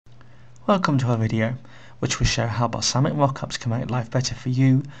Welcome to our video, which will show how Balsamiq Mockups can make life better for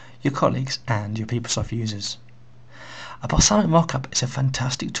you, your colleagues and your PeopleSoft users. A Balsamiq Mockup is a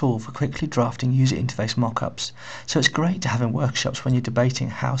fantastic tool for quickly drafting user interface mockups, so it's great to have in workshops when you're debating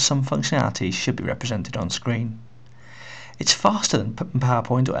how some functionalities should be represented on screen. It's faster than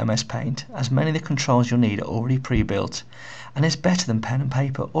PowerPoint or MS Paint, as many of the controls you'll need are already pre-built, and is better than pen and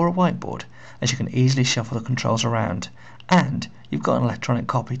paper or a whiteboard, as you can easily shuffle the controls around, and you've got an electronic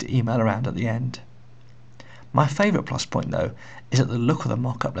copy to email around at the end. My favourite plus point though is that the look of the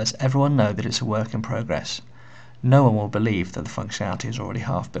mockup lets everyone know that it's a work in progress. No one will believe that the functionality is already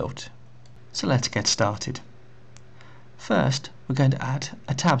half built. So let's get started. First, we're going to add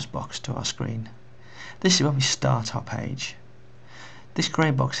a tabs box to our screen. This is when we start our page. This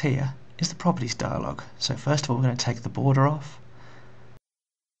grey box here is the properties dialog. So first of all we're going to take the border off,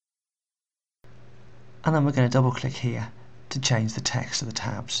 and then we're going to double click here to change the text of the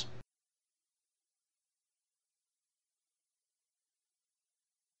tabs.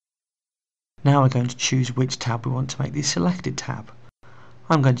 Now we're going to choose which tab we want to make the selected tab.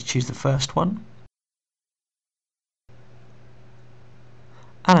 I'm going to choose the first one,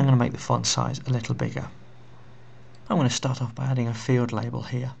 and I'm going to make the font size a little bigger. I'm going to start off by adding a field label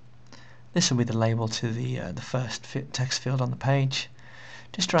here. This will be the label to the first text field on the page.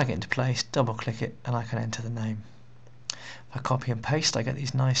 Just drag it into place, double click it, and I can enter the name. If I copy and paste, I get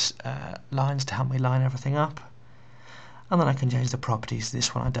these nice lines to help me line everything up. And then I can change the properties.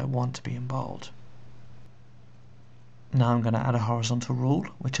 This one I don't want to be in bold. Now I'm going to add a horizontal rule,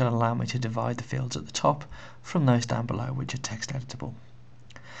 which will allow me to divide the fields at the top from those down below, which are text editable.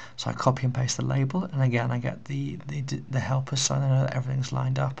 So I copy and paste the label, and again I get the helpers so I know that everything's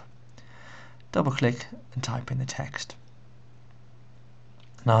lined up. Double click and type in the text.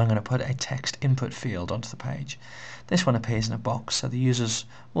 Now I'm going to put a text input field onto the page. This one appears in a box, so the users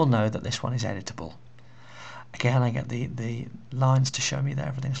will know that this one is editable. Again, I get the lines to show me that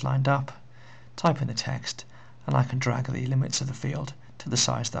everything's lined up. Type in the text, and I can drag the limits of the field to the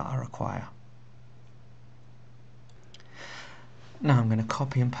size that I require. Now I'm going to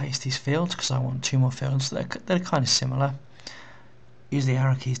copy and paste these fields because I want two more fields that are kind of similar. Use the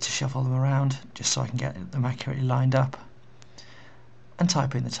arrow keys to shuffle them around just so I can get them accurately lined up. And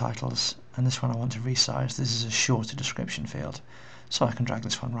type in the titles, and this one I want to resize. This is a shorter description field, so I can drag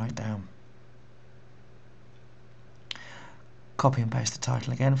this one right down. Copy and paste the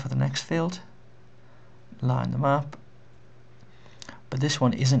title again for the next field, line them up, but this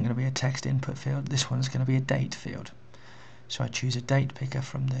one isn't going to be a text input field, this one is going to be a date field. So I choose a date picker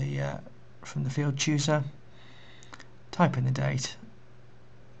from the field chooser, type in the date,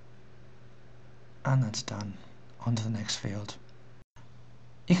 and that's done. On to the next field.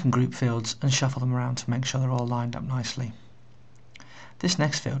 You can group fields and shuffle them around to make sure they're all lined up nicely. This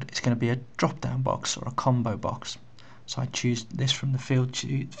next field is going to be a drop-down box or a combo box. So I choose this from the field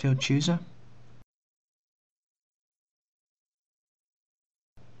chooser.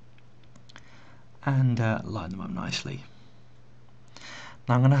 And line them up nicely.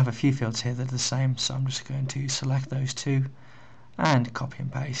 Now I'm going to have a few fields here that are the same, so I'm just going to select those two and copy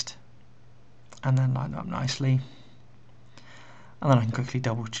and paste, and then line them up nicely. And then I can quickly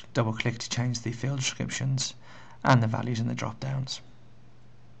double click to change the field descriptions and the values in the drop downs.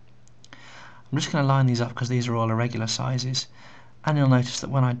 I'm just going to line these up because these are all irregular sizes, and you'll notice that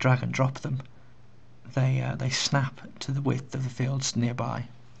when I drag and drop them they snap to the width of the fields nearby.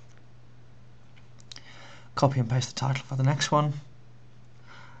 Copy and paste the title for the next one,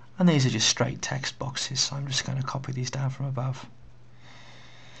 and these are just straight text boxes, so I'm just going to copy these down from above.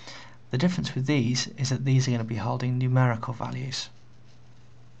 The difference with these is that these are going to be holding numerical values.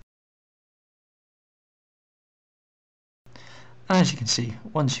 And as you can see,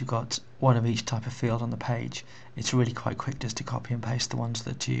 once you've got one of each type of field on the page, it's really quite quick just to copy and paste the ones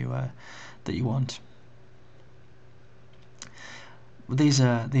that you want. With these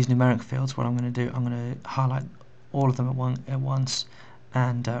numeric fields, what I'm going to do, I'm going to highlight all of them at once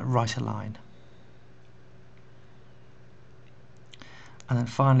and write a line. And then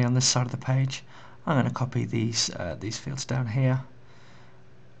finally on this side of the page, I'm going to copy these fields down here,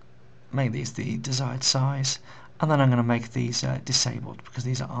 make these the desired size, and then I'm going to make these disabled because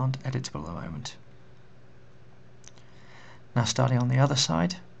these aren't editable at the moment. Now starting on the other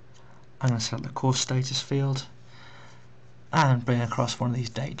side, I'm going to select the course status field and bring across one of these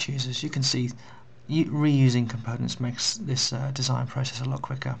date choosers. You can see reusing components makes this design process a lot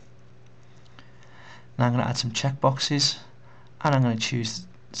quicker. Now I'm going to add some checkboxes, and I'm going to choose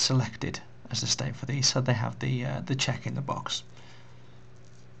selected as the state for these, so they have the check in the box.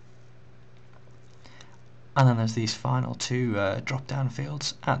 and then there's these final two drop down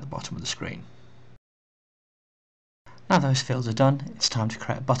fields at the bottom of the screen. Now those fields are done, it's time to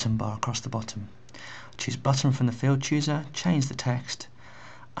create a button bar across the bottom. Choose button from the field chooser, change the text,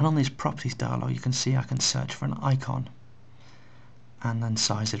 and on this properties dialog you can see I can search for an icon and then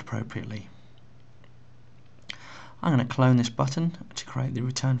size it appropriately. I'm going to clone this button to create the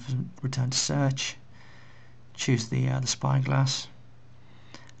return to search, choose the spyglass,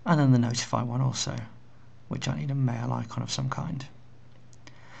 and then the notify one also, which I need a mail icon of some kind.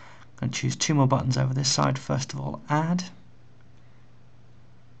 I'm going to choose two more buttons over this side. First of all, add,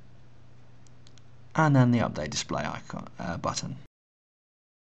 and then the update display icon button.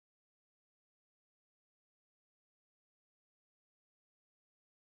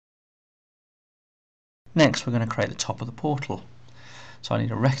 Next we're going to create the top of the portal. So I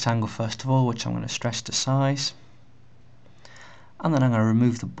need a rectangle first of all, which I'm going to stretch to size, and then I'm going to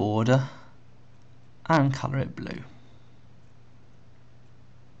remove the border and colour it blue.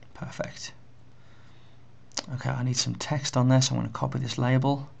 Perfect. Okay, I need some text on there, so I'm going to copy this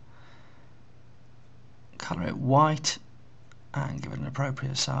label, colour it white, and give it an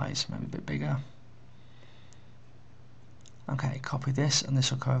appropriate size, maybe a bit bigger. Okay, copy this, and this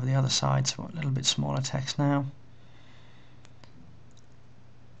will go over the other side, so a little bit smaller text now.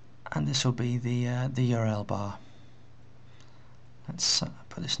 And this will be the URL bar. Let's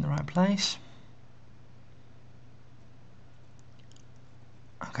put this in the right place.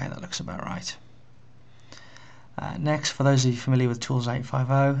 Okay, that looks about right. Next, for those of you familiar with Tools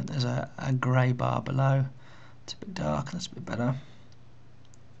 850, there's a grey bar below. It's a bit dark, that's a bit better.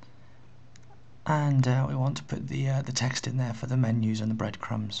 And we want to put the text in there for the menus and the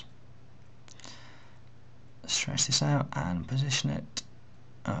breadcrumbs. Stretch this out and position it.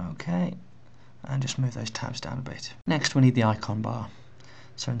 Okay, and just move those tabs down a bit. Next we need the icon bar.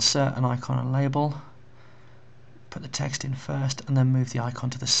 So insert an icon and label, put the text in first, and then move the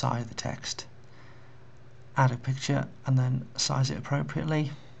icon to the side of the text. Add a picture and then size it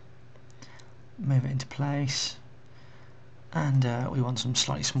appropriately. Move it into place, and we want some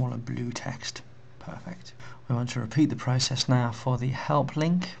slightly smaller blue text. Perfect. We want to repeat the process now for the help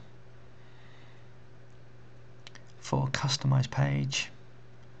link, for customize page,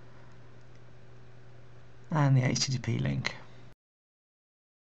 and the HTTP link.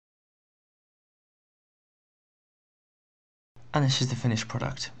 And this is the finished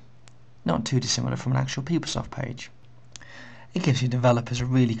product. Not too dissimilar from an actual PeopleSoft page. It gives your developers a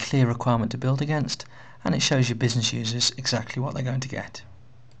really clear requirement to build against, and it shows your business users exactly what they're going to get.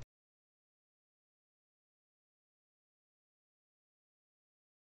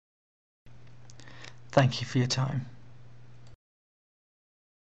 Thank you for your time.